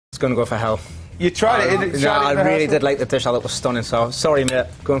going to go for hell. You tried it? I really did like the dish. I thought it was stunning, so sorry, mate.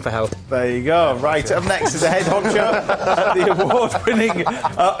 Going for hell. There you go. Right, up next is the head honcho at the award-winning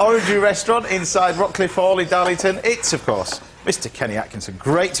Orangery restaurant inside Rockcliffe Hall in Darlington. It's, of course, Mr. Kenny Atkinson.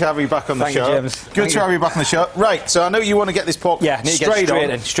 Great to have you back on the show. Thank you, James. Good to have you back on the show. Right, so I know you want to get this pork straight on,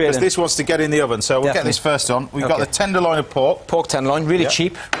 because this wants to get in the oven. So we'll get this first on. We've got the tenderloin of pork. Pork tenderloin, really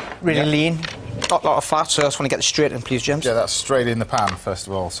cheap, really lean. Not a lot of fat, so I just want to get it straight in, please, James. Yeah, that's straight in the pan, first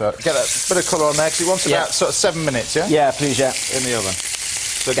of all. So get a bit of colour on there, because it wants about sort of 7 minutes, yeah? Yeah, please, yeah. In the oven.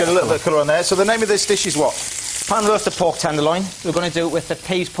 So get a little bit of colour on there. So the name of this dish is what? Pan roasted pork tenderloin. We're going to do it with a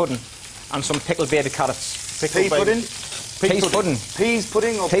peas pudding and some pickled baby carrots. Pea pudding? Peas pudding. Peas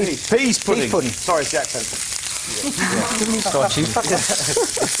pudding or peas? Peas pudding. Peas pudding. Sorry, it's the accent.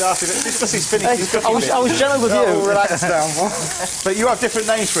 I was gentle with you. Relax down. But you have different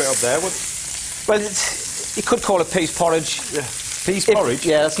names for it up there. Well, you could call it peas porridge. Yeah. Peas porridge?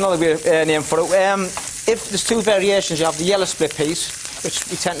 Yeah, that's another weird name for it. If there's two variations, you have the yellow split peas, which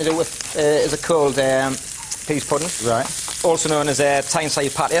we tend to do with is a cold peas pudding. Right. Also known as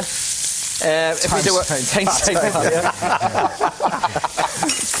Tyneside patio. If we do it, Tyneside patio.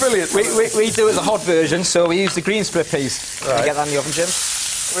 It's brilliant. We do it as a hot version, so we use the green split peas. Right. Get that in the oven, Jim.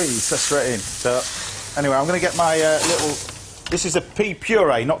 Please, that's straight in. So, anyway, I'm going to get my little... This is a pea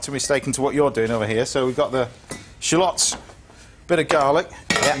puree, not to be mistaken to what you're doing over here. So we've got the shallots, bit of garlic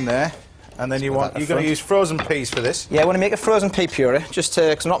in there, and then you're going to use frozen peas for this. Yeah, I want to make a frozen pea puree, just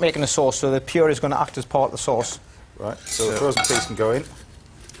because I'm not making a sauce, so the puree is going to act as part of the sauce. Right, so the frozen peas can go in.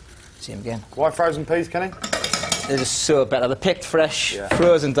 See him again. Why frozen peas, Kenny? They're just so better. They're picked fresh,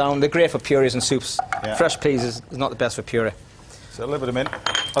 frozen down. They're great for purees and soups. Yeah. Fresh peas is not the best for puree. So a little bit of mint.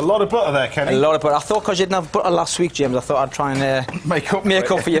 A lot of butter there, Kenny. A lot of butter. I thought because you didn't have butter last week, James, I thought I'd try and make up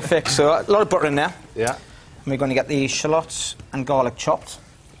for your fix. So a lot of butter in there. Yeah. And we're going to get the shallots and garlic chopped.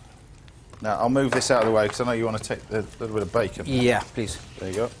 Now, I'll move this out of the way because I know you want to take a little bit of bacon. Yeah, please. There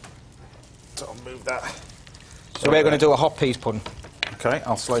you go. So I'll move that. So we're going to do a hot peas pudding. OK,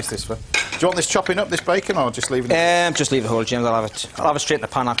 I'll slice this for... Do you want this chopping up, this bacon, or just leaving it? Just leave it whole, James. I'll have it straight in the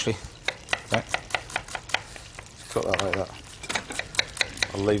pan, actually. Okay. Cut that like that.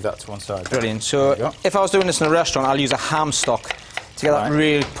 I'll leave that to one side. Brilliant. So if I was doing this in a restaurant, I'll use a ham stock to get that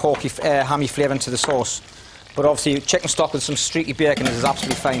really porky, hammy flavour into the sauce. But obviously, chicken stock with some streaky bacon is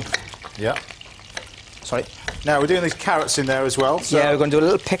absolutely fine. Yeah. Sorry. Now, we're doing these carrots in there as well. So yeah, we're going to do a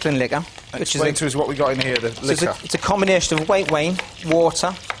little pickling liquor. Explain to us what we got in here, the liquor. It's a combination of white wine,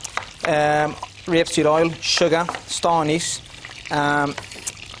 water, rapeseed oil, sugar, star anise, a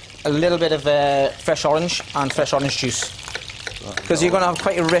little bit of fresh orange and fresh orange juice. Because you're going to have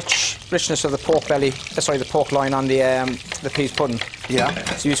quite a richness of the pork belly, the pork loin on the peas pudding. Yeah.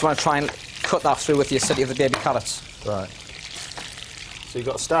 So you just want to try and cut that through with the acidity of the baby carrots. Right. So you've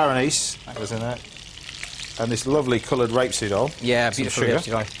got star anise, that goes in there, and this lovely coloured rapeseed oil. Yeah, beautiful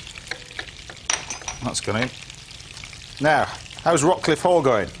rapeseed oil. That's gone in. Now, how's Rockcliffe Hall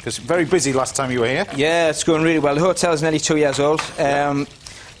going? Because very busy last time you were here. Yeah, it's going really well. The hotel's nearly 2 years old.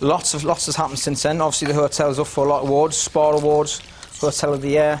 Lots has happened since then. Obviously, the hotel's up for a lot of awards, Spa Awards, Hotel of the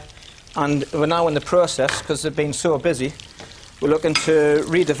Year, and we're now in the process, because they've been so busy, we're looking to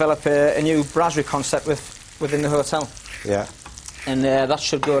redevelop a new brasserie concept within the hotel. Yeah. And that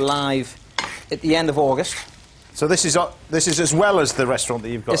should go live at the end of August. So this is as well as the restaurant that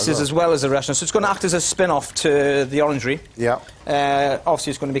you've got. This is as well as the restaurant. So it's going to act as a spin-off to the Orangery. Yeah.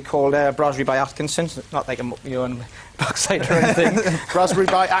 Obviously, it's going to be called Brasserie by Atkinson. It's not like your own backside or anything. Brasserie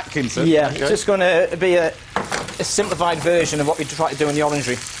by Atkinson. Yeah. Okay. It's just going to be a simplified version of what we try to do in the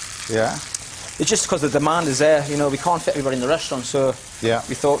Orangery. Yeah. It's just because the demand is there. You know, we can't fit everybody in the restaurant, so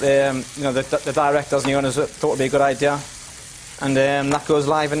we thought, you know, the directors and the owners thought it'd be a good idea, and that goes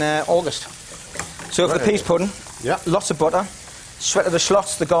live in August. So for the peas pudding, lots of butter, sweat of the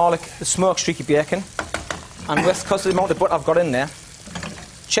shallots, the garlic, the smoked streaky bacon, and because of the amount of butter I've got in there,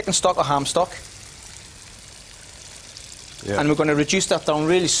 chicken stock or ham stock, and we're going to reduce that down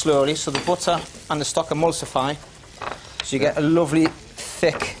really slowly so the butter and the stock emulsify, so you get a lovely,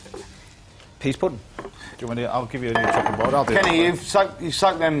 thick peas pudding. Do you want to, I'll give you a new chopping board. I'll do Kenny, you've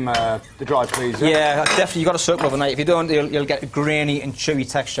soaked them, the dried peas, yeah? Yeah, definitely. You've got to soak them overnight. If you don't, you'll get a grainy and chewy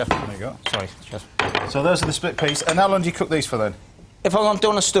texture. There you go. Sorry. Cheers. So those are the split peas. And how long do you cook these for then? If I'm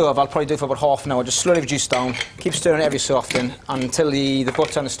doing a stove, I'll probably do it for about half an hour. Just slowly reduce down, keep stirring it every so often until the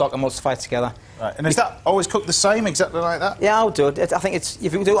butter and the stock emulsify together. Right. And is that always cooked the same, exactly like that? Yeah, I'll do it. I think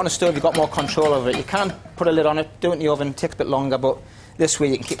if you do it on a stove, you've got more control over it. You can put a lid on it, do it in the oven, it takes a bit longer, but this way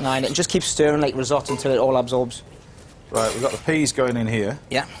you can keep an eye on it and just keep stirring like risotto until it all absorbs. Right, we've got the peas going in here.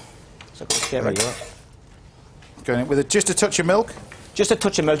 Yeah. So get ready. Going in with just a touch of milk. Just a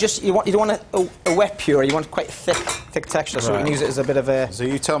touch of milk. Just you don't want a wet puree. You want quite thick texture, so we can use it as a bit of a. So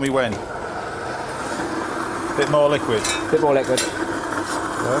you tell me when. Bit more liquid. Bit more liquid.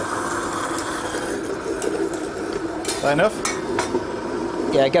 Right. Is that enough?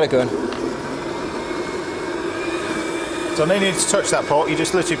 Yeah, get it going. So no need to touch that pork. You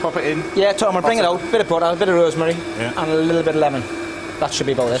just literally pop it in. Yeah, Tom, I'll bring it out. Bit of butter, a bit of rosemary, and a little bit of lemon. That should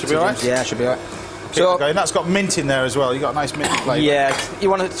be about it. Should be alright. Yeah, should be alright. So and that's got mint in there as well. You got a nice mint flavour. Yeah, you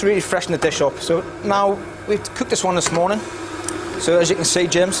want it to really freshen the dish up. So now we've cooked this one this morning. So as you can see,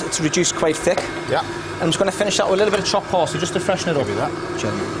 James, it's reduced quite thick. Yeah. I'm just going to finish that with a little bit of chopped parsley just to freshen it up. Do that.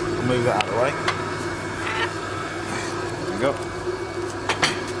 We'll move that out of the way. There we go.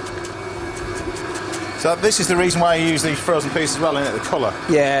 So this is the reason why I use these frozen peas as well, isn't it? The colour.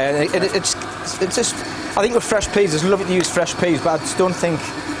 Yeah, it's just. I think with fresh peas, it's lovely to use fresh peas, but I just don't think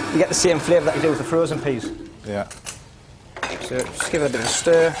you get the same flavour that you do with the frozen peas. Yeah. So just give it a bit of a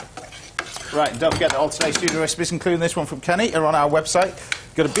stir. Right, and don't forget that all today's studio recipes, including this one from Kenny, are on our website.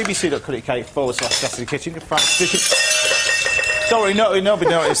 Go to bbc.co.uk/Saturday Kitchen. You can find the kitchen. Don't worry, nobody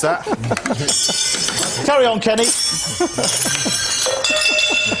noticed that. Carry on, Kenny.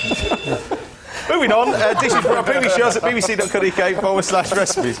 Moving on, dishes from our previous shows at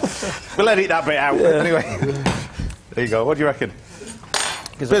bbc.co.uk/recipes. We'll edit that bit out. Anyway, there you go. What do you reckon?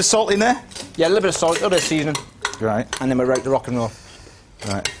 A bit of salt in there? Yeah, a little bit of salt, a little bit of seasoning. Right. And then we're ready to rock and roll.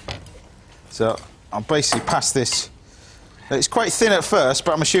 Right. So I'll basically pass this. It's quite thin at first,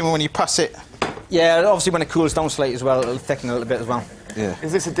 but I'm assuming when you pass it. Yeah, obviously when it cools down slightly as well, it'll thicken a little bit as well. Yeah.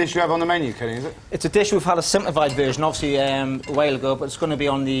 Is this a dish you have on the menu, Kenny, is it? It's a dish we've had a simplified version, obviously a while ago, but it's going to be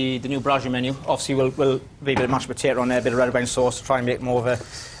on the new Brazier menu. Obviously we'll be a bit of mashed potato on there, a bit of red wine sauce to try and make it more of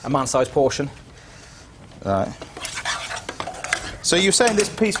a man-sized portion. Right. So you're saying this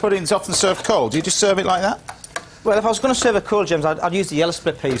peas pudding is often served cold? Do you just serve it like that? Well, if I was going to serve it cold, James, I'd use the yellow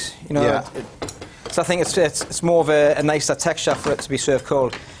split peas. You know, yeah. So I think it's more of a nicer texture for it to be served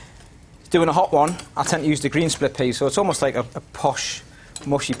cold. Doing a hot one, I tend to use the green split peas, so it's almost like a posh,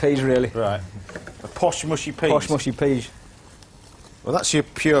 mushy peas, really. Right. A posh, mushy peas. Posh, mushy peas. Well, that's your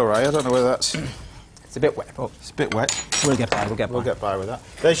puree. I don't know whether that's. It's a bit wet, but it's a bit wet. We'll get by. We'll get by with that.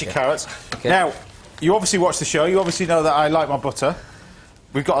 There's your carrots. Okay. Now, you obviously watch the show. You obviously know that I like my butter.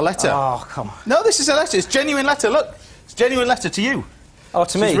 We've got a letter. Oh, come on. No, this is a letter. It's a genuine letter. Look, it's a genuine letter to you. Oh,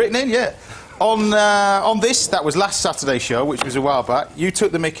 to me? It's written in, yeah. On this, that was last Saturday's show, which was a while back, you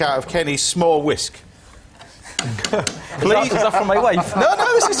took the mick out of Kenny's small whisk. Please? Is that from my wife? No,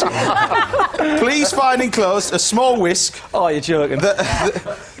 this is... Please find enclosed a small whisk... Oh, you're joking.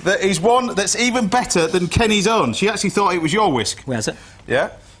 That is one that's even better than Kenny's own. She actually thought it was your whisk. Where's it?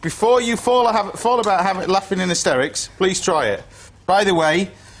 Yeah? Before you fall about laughing in hysterics, please try it. By the way,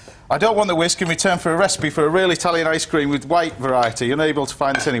 I don't want the whisk in return for a recipe for a real Italian ice cream with white variety. You're not able to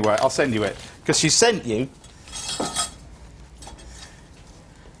find this anywhere. I'll send you it. Because she sent you...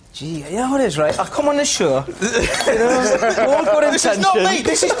 Gee, you know what it is, right? I come on this show, you know, all good intention. This is not me,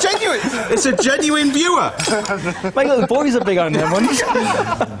 this is genuine. It's a genuine viewer. My little boys are big on them ones.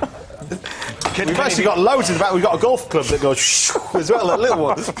 We've actually got loads in the back. We've got a golf club that goes shoo as well, that little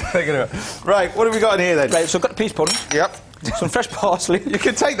one. Right, what have we got in here then? Right, so I've got the peas pudding. Yep. Some fresh parsley. You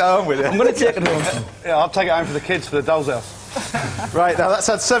can take that home with you. I'm going to take it home. Yeah, I'll take it home for the kids for the doll's house. Right, now that's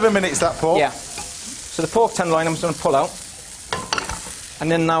had 7 minutes, that pork. Yeah. So the pork tenderloin I'm just going to pull out. And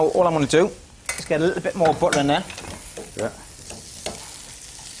then now all I'm going to do is get a little bit more butter in there. Yeah.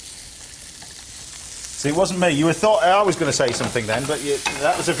 See, it wasn't me. You would thought I was going to say something then, but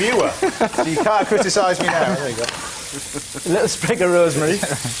that was a viewer. So you can't criticise me now. There you go. A little sprig of rosemary.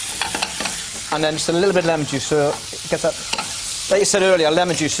 And then just a little bit of lemon juice, so it gets that... Like you said earlier,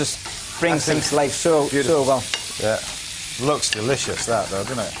 lemon juice just brings things to life so well. Yeah. Looks delicious, that, though,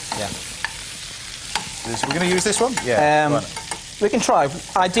 doesn't it? Yeah. So we're going to use this one? Yeah. We can try.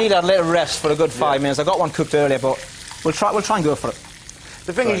 Ideally, I'd let it rest for a good 5 minutes. I got one cooked earlier, but we'll try and go for it.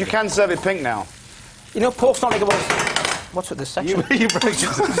 The thing is, you can serve it pink now. You know, pork's not like it was... What's with this section? You break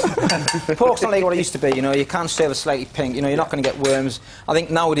it. Pork's not like what it used to be, you know. You can serve it slightly pink, you know, you're not going to get worms. I think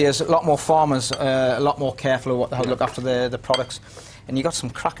nowadays, a lot more farmers are a lot more careful of how to look after the products. And you've got some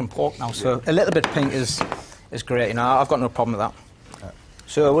cracking pork now, so a little bit pink is great, you know. I've got no problem with that. Yeah.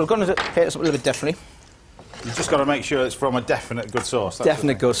 So we're going to prepare this a little bit differently. You've just got to make sure it's from a definite good source.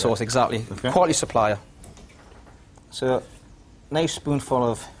 Definite good source, exactly. Okay. Quality supplier. So, nice spoonful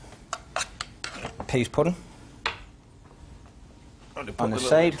of peas pudding on the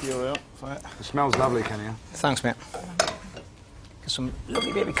side. It smells lovely, Kenny. Yeah? Thanks, mate. Get some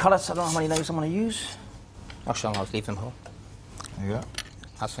lovely baby carrots. I don't know how many leaves I'm going to use. Actually, I'll leave them whole. There you go.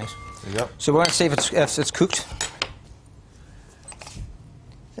 That's nice. There you go. So we're going to see if it's cooked.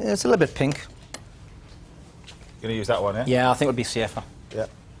 It's a little bit pink. You're going to use that one, yeah? Yeah, I think it would be safer. Yeah.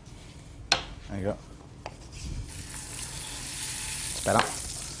 There you go. It's better. A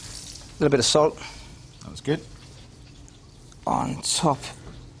little bit of salt. That's good. On top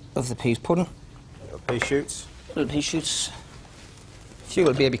of the peas pudding. Little pea shoots. Little pea shoots. A few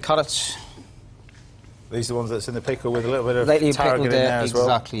little baby carrots. These are the ones that's in the pickle with a little bit of Lightly tarragon in pickled there as well.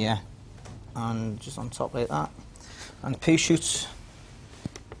 Exactly, yeah. And just on top like that. And the pea shoots.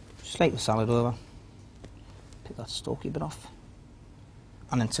 Slate the salad over. Pick that stalky bit off.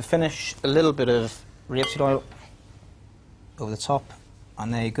 And then to finish, a little bit of rapeseed oil over the top.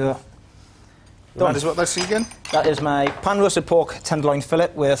 And there you go. Remind us what this is again? That is my pan-roasted pork tenderloin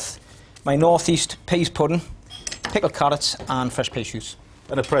fillet with my northeast peas pudding, pickled carrots and fresh pea shoots.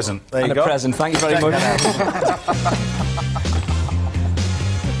 And a present. There you and go. a present. Thank you very much.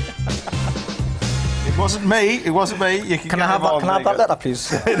 It wasn't me. It wasn't me. You Can I have that? Can I have that letter,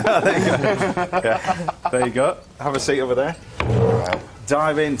 please? No, there you go. Yeah. There you go. Have a seat over there.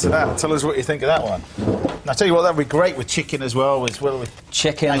 Dive into that. Tell us what you think of that one. And I tell you what, that'd be great with chicken as well. With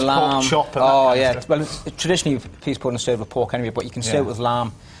chicken, nice lamb. Pork chop and oh that yeah. stuff. Well, traditionally peas pudding is served with pork anyway, but you can serve it with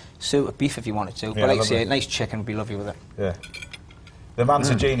lamb, serve it with beef if you wanted to. Yeah, but like I say, lovely. nice chicken would be lovely with it. Yeah. The man's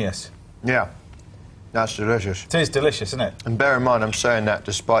a genius. Yeah, that's delicious. It is delicious, isn't it? And bear in mind, I'm saying that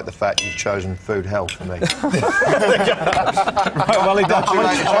despite the fact you've chosen food health for me. Well, he dives. We're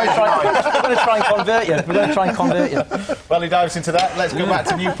going to try and convert you. We're going to try and convert you. Well, he dives into that. Let's go back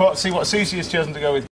to Newport, see what Susie has chosen to go with.